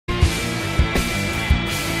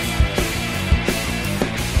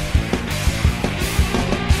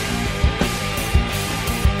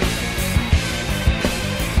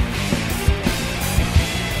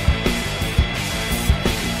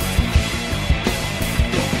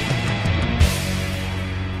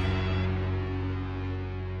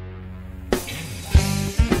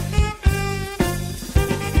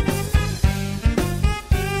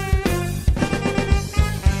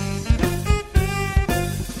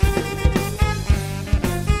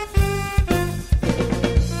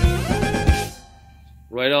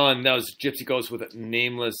That was Gypsy Ghost with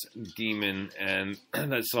Nameless Demon, and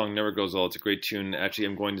that song Never Goes Old. It's a great tune. Actually,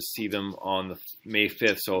 I'm going to see them on May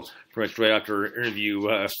 5th, so pretty much right after our interview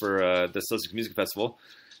for the Sussex Music Festival.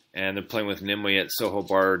 And they're playing with Nimue at Soho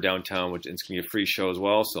Bar downtown, which is going to be a free show as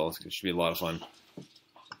well, so it should be a lot of fun.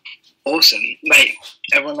 Awesome. Mate,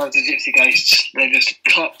 everyone loves the Gypsy Ghosts. They're just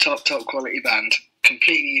top quality band.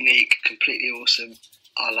 Completely unique, completely awesome.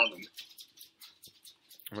 I love them.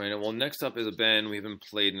 Right, well, next up is a band we haven't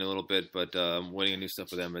played in a little bit, but I'm waiting on new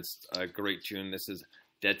stuff with them. It's a great tune. This is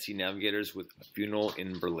Dead Sea Navigators with Funeral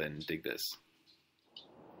in Berlin. Dig this.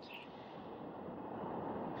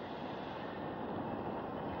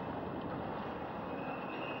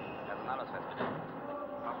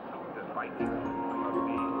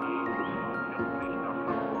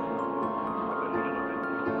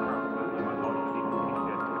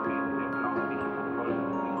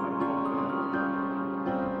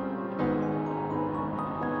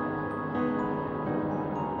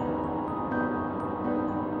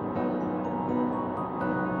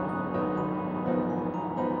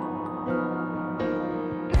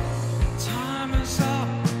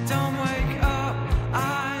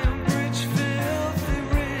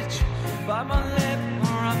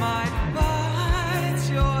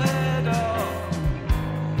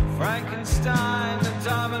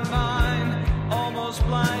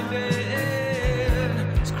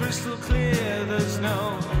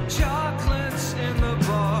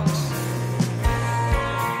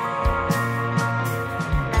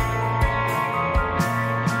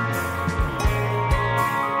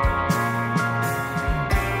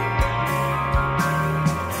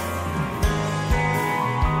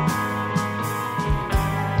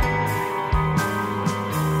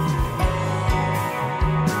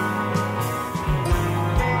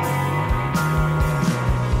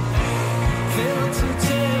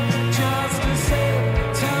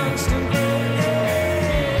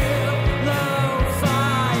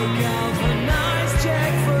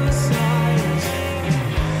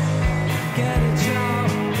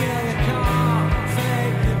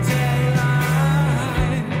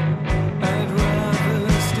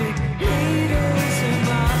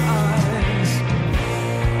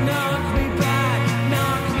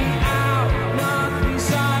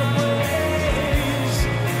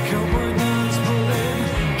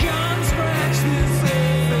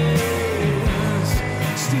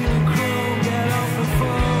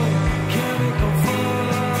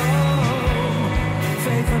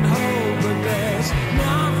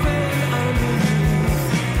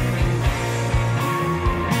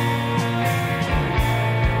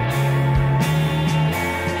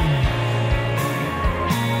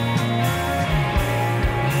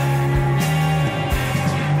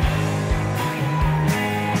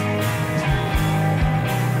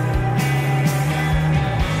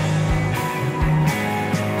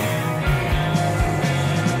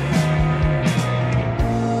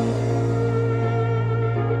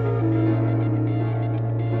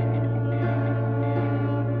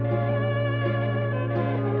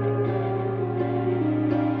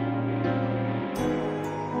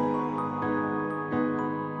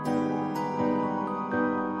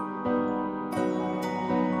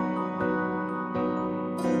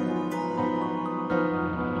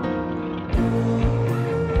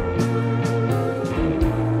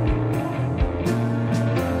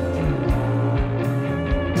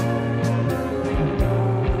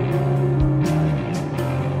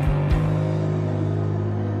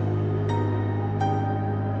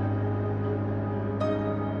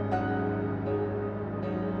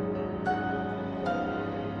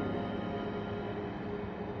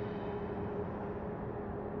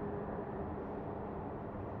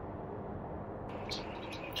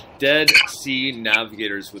 Dead Sea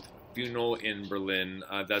Navigators with Funeral in Berlin.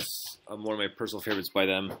 That's one of my personal favorites by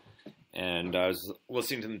them. And I was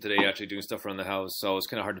listening to them today, actually doing stuff around the house. So it's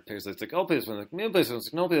kind of hard to pick. So it's like, I'll play this one. Like, maybe I'll play this one. It's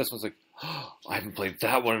like, no, I'll play this one. It's like, oh, I haven't played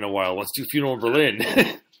that one in a while. Let's do Funeral in Berlin.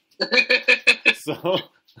 So,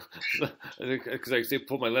 because I say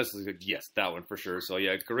pull my list, I was like, yes, that one for sure. So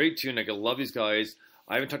yeah, great tune. I love these guys.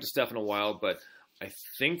 I haven't talked to Steph in a while, but I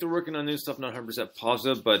think they're working on new stuff. Not 100%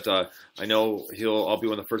 positive, but I know I'll be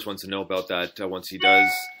one of the first ones to know about that once he does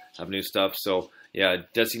have new stuff. So yeah,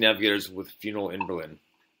 Dead Sea Navigators with Funeral in Berlin.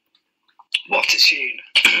 What a tune!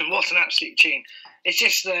 What an absolute tune! It's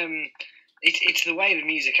just it's the way the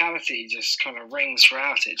musicality just kind of rings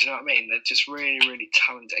throughout it. Do you know what I mean? They're just really, really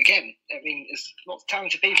talented. Again, I mean, it's lots of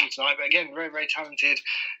talented people tonight, but again, very, very talented.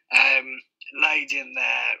 Laid in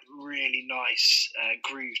there, really nice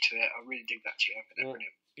groove to it. I really dig that tune. I think they're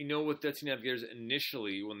brilliant. You know, with Dead Sea Navigators,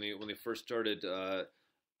 initially when they first started,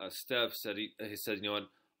 Steph said he said, you know what,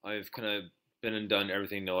 I've kind of been and done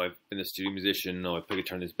everything. No, I've been a studio musician. No, I play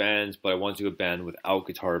guitar in his bands, but I wanted to do a band without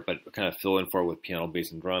guitar, but kind of fill in for it with piano,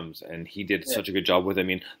 bass, and drums. And he did such a good job with it. I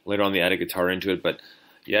mean, later on they added guitar into it, but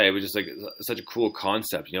yeah, it was just like such a cool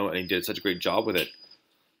concept, and he did such a great job with it.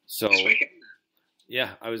 So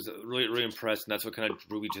yeah, I was really, really impressed, and that's what kind of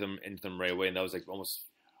drew me to them into them right away. And that was like almost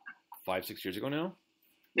 5-6 years ago now.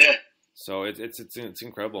 Yeah. So it's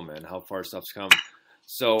incredible, man, how far stuff's come.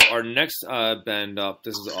 So our next band up,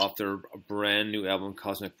 this is off their brand new album,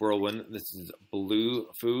 Cosmic Whirlwind. This is Blue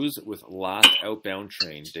Foos with Last Outbound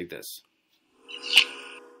Train. Dig this.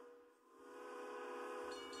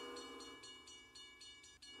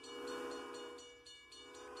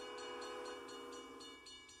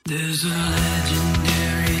 There's a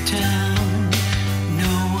legendary town,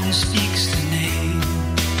 no one speaks the name.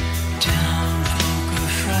 Town folk are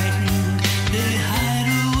frightened, they hide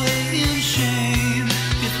away in shame.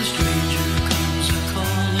 If a stranger comes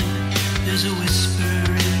a-calling, there's a whisper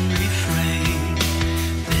in refrain.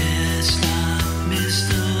 Let's not miss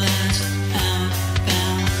the last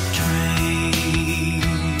outbound train.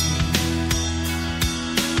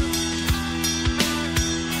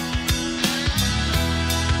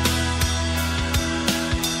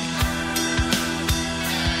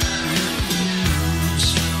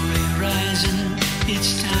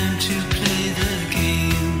 It's time to play the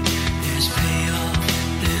game. There's payoff,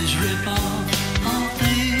 there's rip-off, all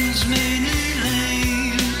things many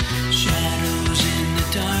lame. Shadows in the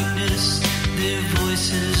darkness, their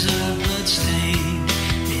voices are bloodstained.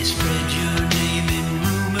 They spread your name in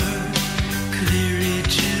rumor, clearly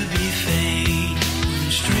to be feigned. When a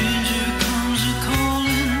stranger comes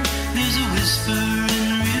a-calling, there's a whisper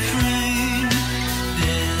and refrain.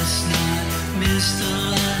 Let's not miss the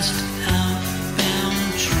last outbound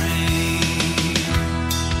train.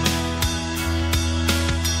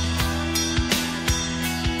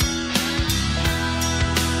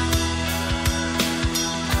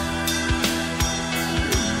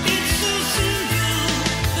 It's so simple,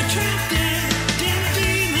 attracted, damn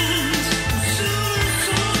demons, soon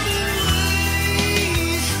something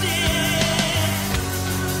wasted.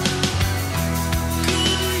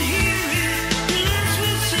 Couldn't hear it, the last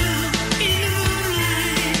whistle in the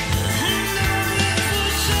moonlight, the handover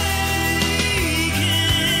forsaken.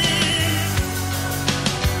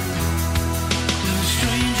 When a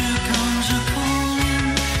stranger comes a-calling,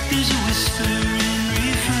 there's a whisper in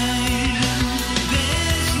refrain.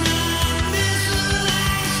 There's not this last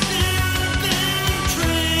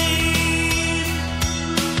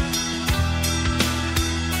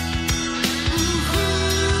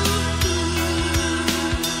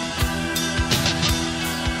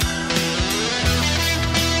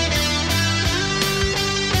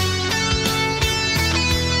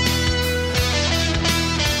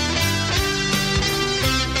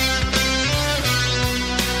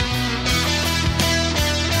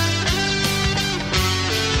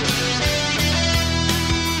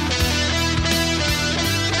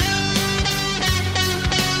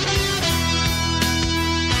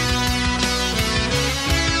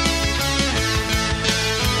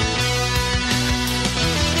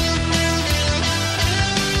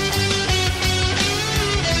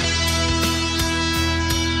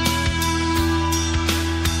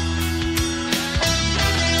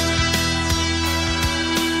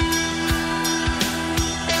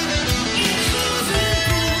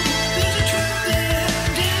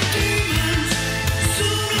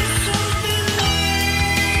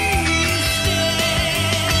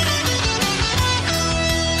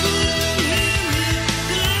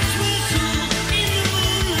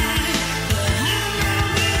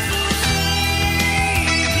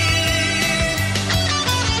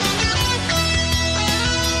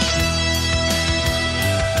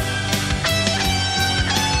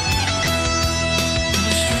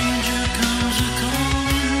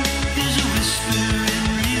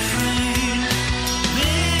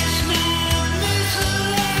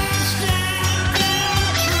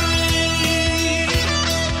outbound train.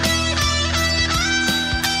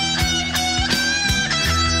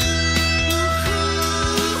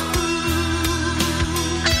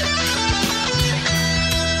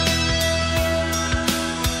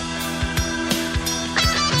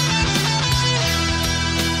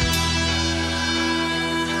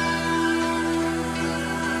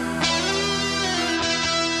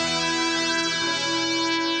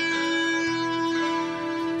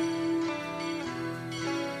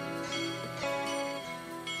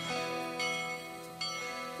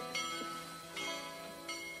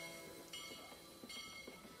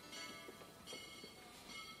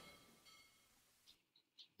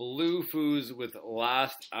 Blue Foos with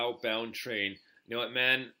Last Outbound Train. You know what,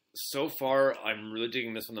 man? So far, I'm really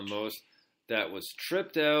digging this one the most. That was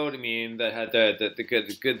tripped out. I mean, that had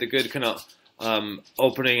the good kind of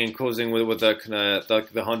opening and closing with the kind of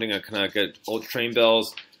the haunting of kind of good old train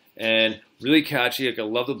bells, and really catchy. Like, I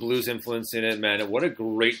love the blues influence in it, man. And what a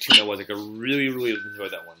great tune that was. Like, I really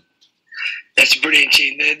enjoyed that one. That's a brilliant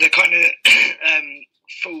tune. The kind of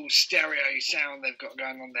full stereo sound they've got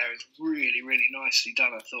going on there is really nicely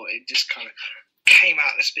done. I thought it just kind of came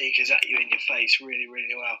out the speakers at you in your face really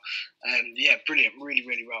well. Yeah, brilliant,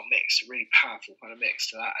 really well mixed, a really powerful kind of mix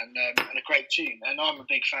to that, and a great tune. And I'm a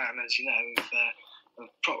big fan, as you know, of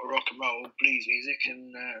proper rock and roll, blues music,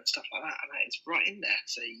 and stuff like that, and that is right in there.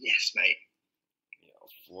 So yes, mate. Yeah,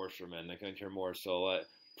 for sure, man. I can't hear more. So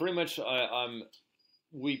pretty much, I'm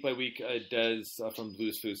week by week. Des from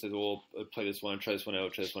Blues Food says, "We'll play this one, try this one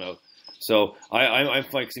out." So I'm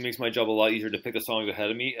fine because he makes my job a lot easier to pick the songs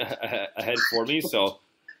ahead for me. So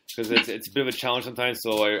because it's a bit of a challenge sometimes.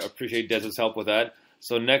 So I appreciate Dez's help with that.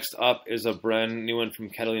 So next up is a brand new one from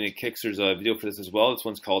Catalina Kicks. There's a video for this as well. This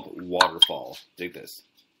one's called Waterfall. Dig this.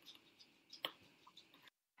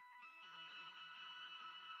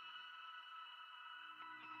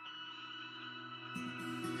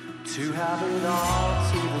 To have it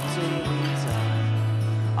all to the daily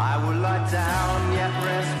time, I will lie down yet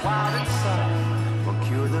rest while inside. Won't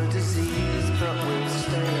cure the disease but will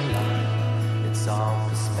stay alive. It's all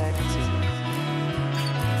perspective.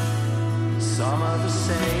 Some others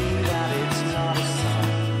say that it's not a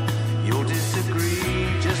sign. You'll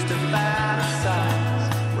disagree, just a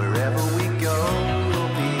fantasize. Wherever we go,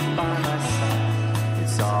 you'll be by my side.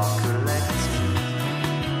 It's all collective.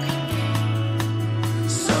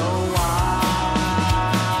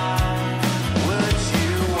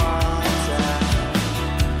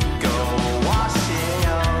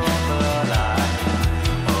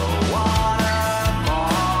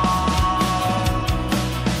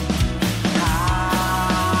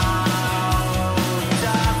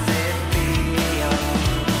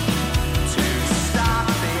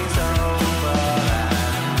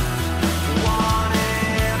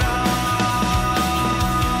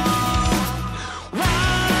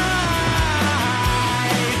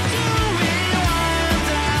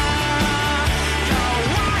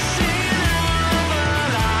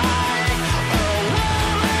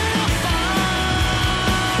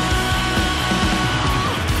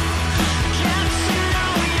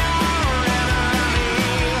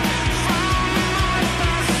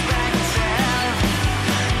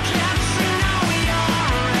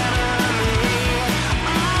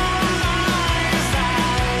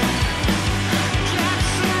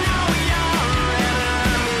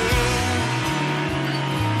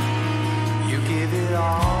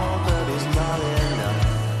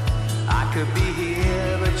 Could be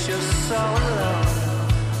here, but you're so alone.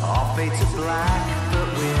 All fades are black.